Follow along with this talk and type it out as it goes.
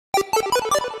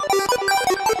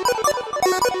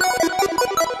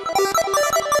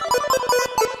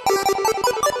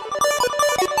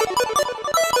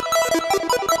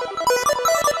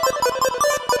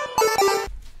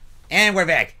And we're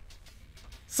back.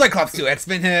 Cyclops 2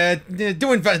 X-Men,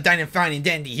 doing fine and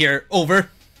dandy here. Over.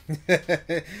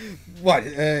 What?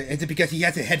 Is it because he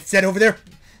has a headset over there?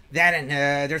 That and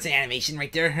there's an animation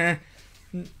right there.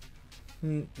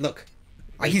 Look.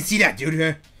 I can see that,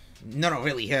 dude. No,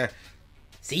 really.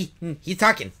 See? He's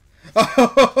talking.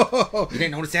 Oh, You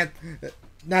didn't notice that?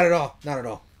 not at all. Not at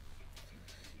all.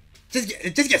 Just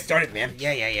get started, man.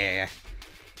 Yeah.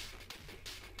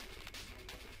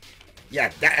 Yeah,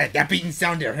 that beating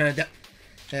sound there.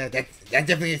 That's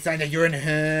definitely a sign that you're in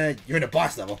a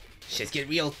boss level. Shit's get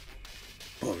real.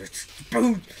 Boom,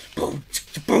 boom, boom,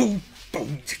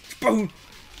 boom, boom.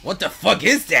 What the fuck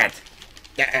is that?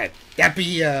 That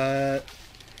be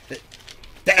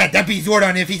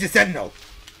Zordon if he's a Sentinel.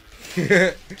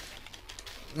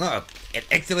 Oh, an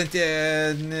excellent,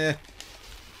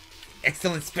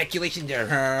 excellent speculation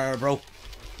there, bro.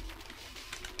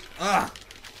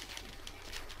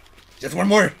 Just one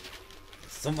more.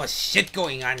 So much shit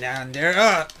going on down there.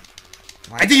 I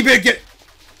think you better get.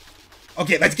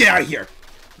 Okay, let's get out of here.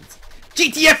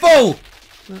 GTFO.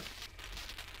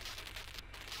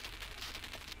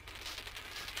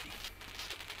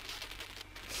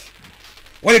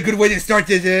 What a good way to start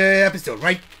this episode,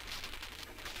 right?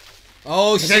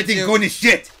 Oh shit! Everything's going to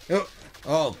shit.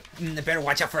 Oh, better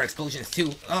watch out for explosions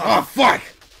too. Oh fuck!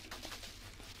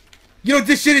 You know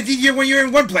this shit is easier when you're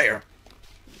in one player.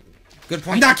 Good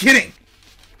point. I'm not kidding.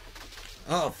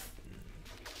 Oh.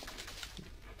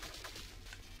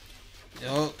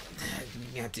 Oh,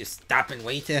 you have to stop and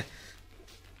wait.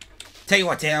 Tell you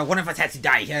what, one of us has to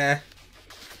die.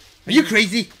 Are you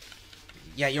crazy?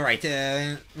 Yeah, you're right.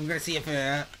 We're gonna see if.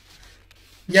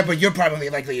 Yeah, but you're probably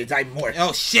likely to die more.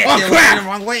 Oh shit! Oh We're crap! going the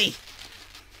wrong way.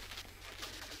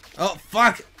 Oh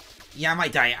fuck! Yeah, I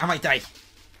might die.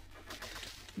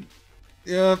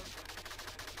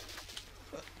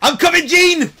 I'm coming,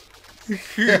 Gene.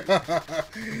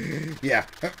 Yeah.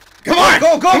 Come on!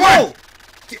 Go!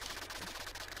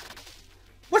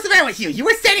 What's the matter with you? You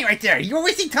were standing right there. You were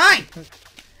wasting time.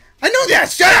 I know that.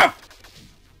 Shut up!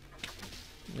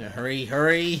 Yeah,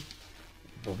 hurry.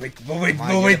 Move it. You're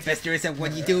the best there is at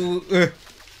what you do.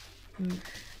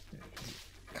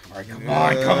 Come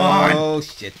on. Oh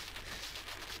shit.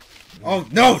 Oh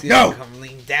no!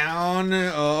 Coming down.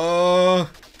 Oh.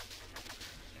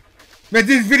 Man,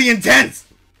 this is really intense.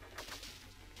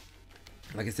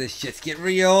 Like I said, shit's get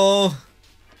real.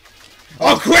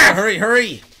 Oh crap!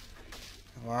 Hurry.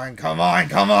 Come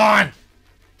on!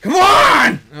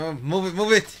 Oh,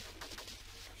 move it.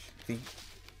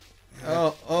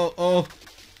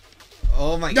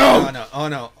 Oh my god. Oh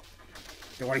no.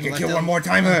 Don't want to get killed one more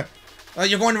time. Oh,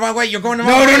 you're going the wrong way.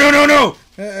 No!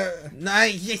 No,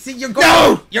 you see, you're going.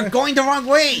 No! You're going the wrong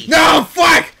way. No!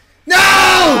 Fuck! No!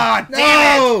 Oh,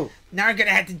 damn No! it! Now we're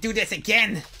gonna have to do this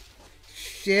again.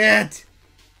 Shit!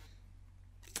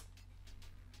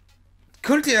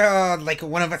 Couldn't like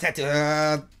one of us had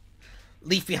to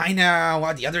leave behind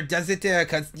while the other does it?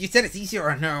 Cause you said it's easier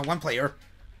on one player.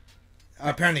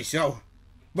 Apparently so.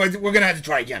 But we're gonna have to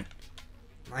try again.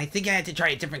 I think I had to try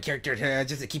a different character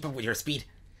just to keep up with your speed.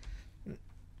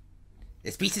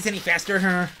 Is Beast any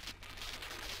faster?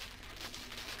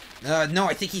 No,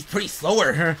 I think he's pretty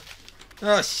slower.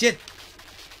 Oh shit.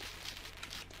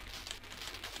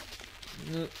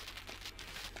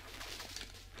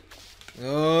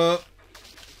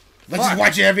 Let's just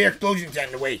watch every explosion out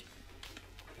in the way.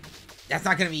 That's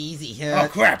not gonna be easy. Oh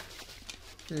crap!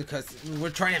 Because we're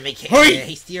trying to make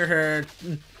hastier.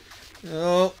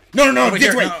 Oh no!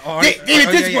 This way.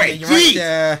 This way.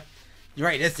 You're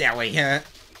right. It's that way.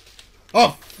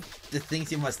 Oh, the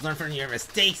things you must learn from your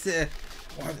mistakes.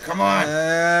 Oh, come on.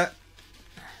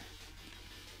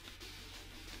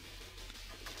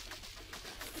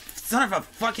 Son of a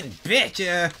fucking bitch.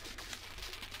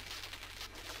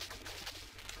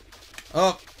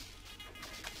 Oh.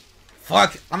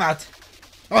 Fuck. I'm out.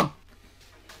 Oh.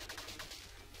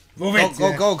 Move it.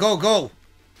 Go.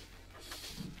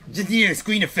 Just need a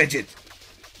screen to fidget.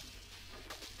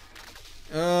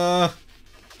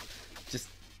 Just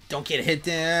don't get hit,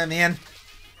 man.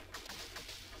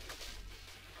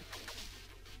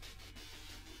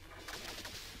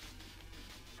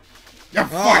 Oh,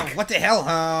 fuck. What the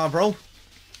hell, bro?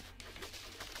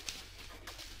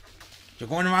 You're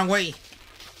going the wrong way.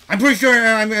 I'm pretty sure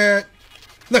I'm,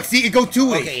 look, see, it goes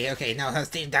two ways. Okay, now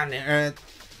stay down there,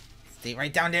 stay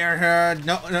right down there,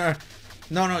 no,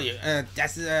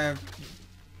 that's,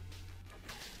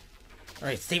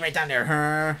 alright, stay right down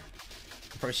there,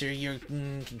 I'm pretty sure you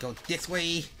can go this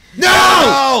way.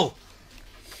 No!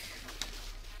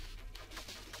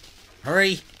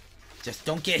 Hurry! Just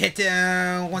don't get hit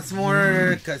once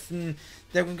more, because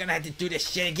Then we're gonna have to do this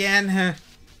shit again, huh?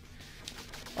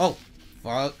 Oh,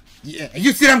 fuck. Yeah,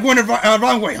 you said I'm going the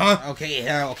wrong way, huh? Okay,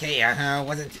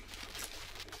 wasn't...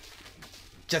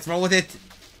 Just roll with it.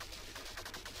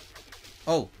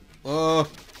 Oh,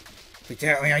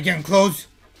 Apparently I'm getting close.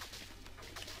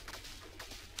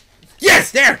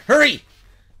 yes, there, hurry!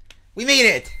 We made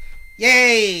it!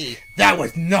 Yay! That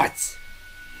was nuts!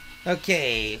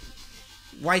 Okay.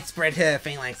 Widespread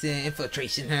phalanx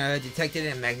infiltration detected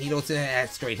in Magneto's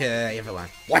asteroid Avalon.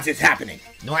 What is happening?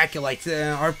 No acolytes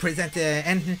are present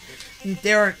and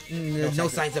there are no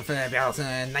signs of battles.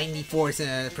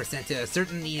 94%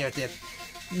 certainty that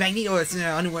Magneto is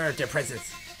unaware of their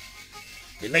presence.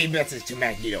 Relay message to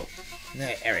Magneto.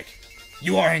 Eric,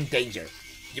 you are in danger.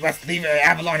 You must leave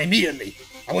Avalon immediately.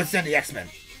 I will send the X-Men.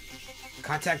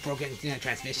 Contact broken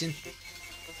transmission.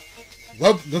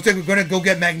 Well, looks like we're gonna go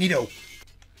get Magneto.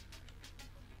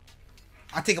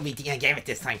 I'll take a beat and game it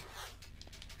this time.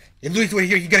 If Louis were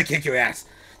here, you gotta kick your ass.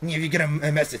 You're gonna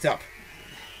mess this up.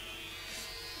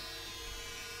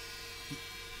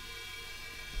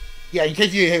 Yeah, in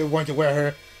case you want to wear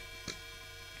her.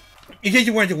 In case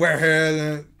you wanted to wear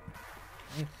her.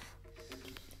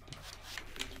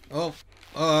 Oh,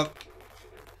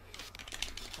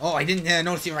 I didn't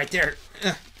notice you right there.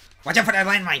 Watch out for that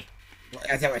landmine.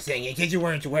 As I was saying, in case you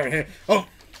wanted to wear her. Oh!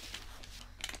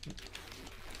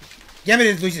 Gambit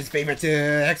is Lucius' favorite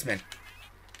X-Men.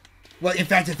 Well, in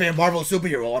fact, his favorite Marvel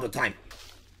superhero all the time.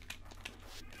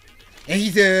 And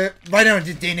he's, right now in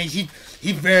this day and age, he's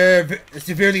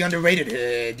severely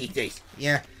underrated these days.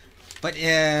 Yeah, but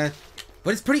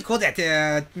it's pretty cool that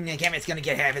Gambit's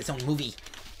gonna have his own movie.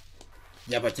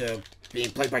 Yeah, but being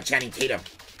played by Channing Tatum.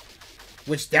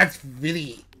 Which, that's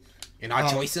really... An odd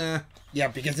choice, Yeah,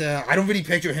 because I don't really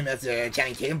picture him as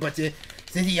Channing Tatum, but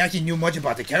since he actually knew much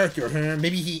about the character,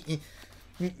 maybe he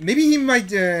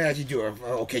might actually do an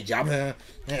okay job, at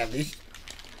least.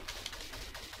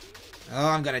 Oh,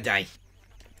 I'm gonna die.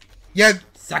 Yeah,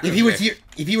 Sucker if he was here,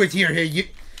 he's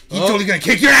totally gonna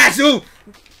kick your ass, too!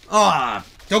 Oh,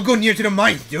 Don't go near to the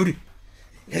mines, dude.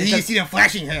 Cause you see them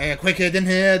flashing quicker than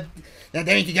then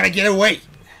you gotta get away.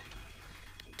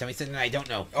 Tell me something I don't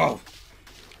know. Oh.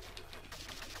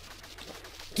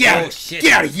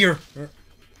 Get out of here!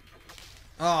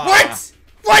 Oh. What?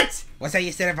 What? What's that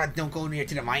you said about don't go near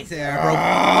to the mines, bro?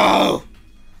 Oh!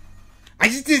 I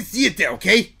just didn't see it there,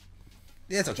 okay?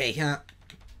 That's okay, huh?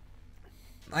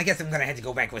 I guess I'm gonna have to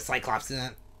go back with Cyclops,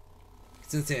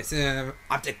 since this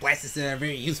optic blast is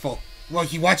very useful. Well,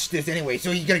 he watched this anyway,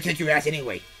 so he's gonna kick your ass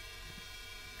anyway.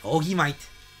 Oh, he might.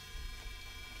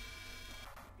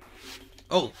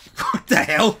 Oh, what the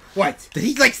hell? What? Did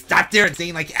he, like, stop there and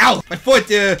saying, like, ow, my foot,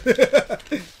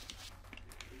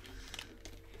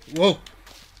 Whoa.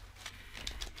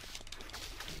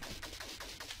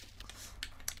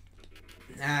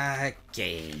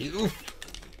 Okay. Oof.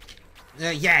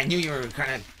 Yeah, I knew you were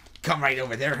gonna come right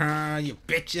over there, huh, you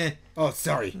bitch. Oh,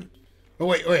 sorry. Oh,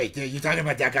 wait, you talking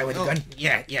about that guy with the gun?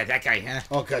 Yeah, that guy, huh?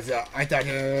 Oh, cause I thought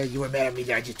you were mad at me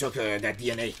that I just took that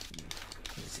DNA.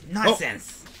 It's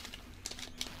nonsense.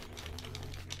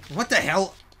 What the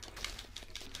hell?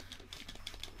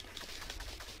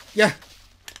 Yeah,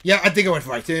 I think I was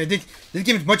right. This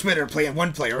game is much better playing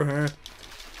one player.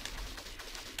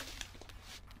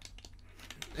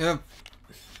 Are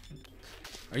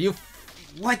you...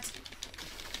 What?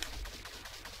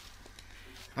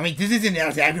 I mean, this isn't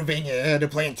as aggravating to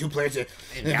playing two players in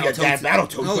Battletoads.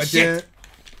 Battletoads, Oh, but shit.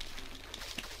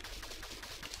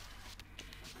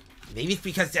 Maybe it's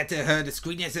because that the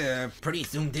screen is pretty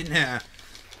zoomed in,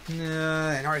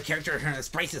 and our character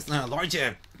sprite is large,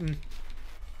 and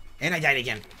I died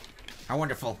again. How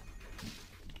wonderful.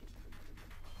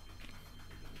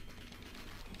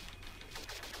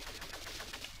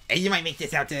 Hey, you might make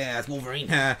this out as Wolverine.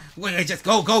 Wait, just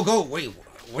go. Wait,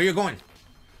 where you going?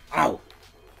 Ow.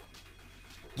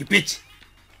 You bitch.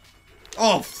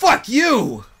 Oh, fuck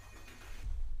you!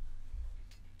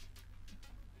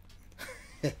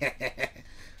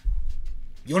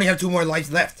 You only have 2 more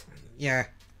lives left. Yeah.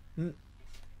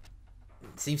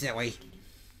 Seems that way.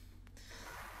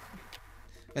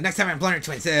 But next time I'm Blunder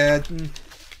Twins,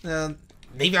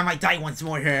 maybe I might die once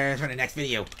more for the next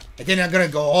video. And then I'm gonna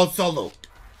go all solo.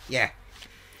 Yeah.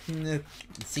 It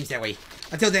seems that way.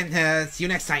 Until then, see you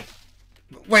next time.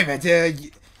 Wait a minute,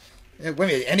 wait a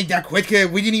minute, ending that quick?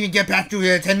 We didn't even get past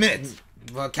to 10 minutes.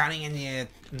 Well, counting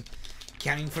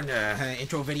from the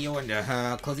intro video and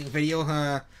the closing video,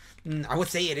 I would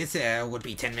say it is would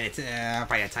be 10 minutes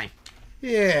by that time.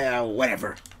 Yeah,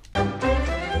 whatever.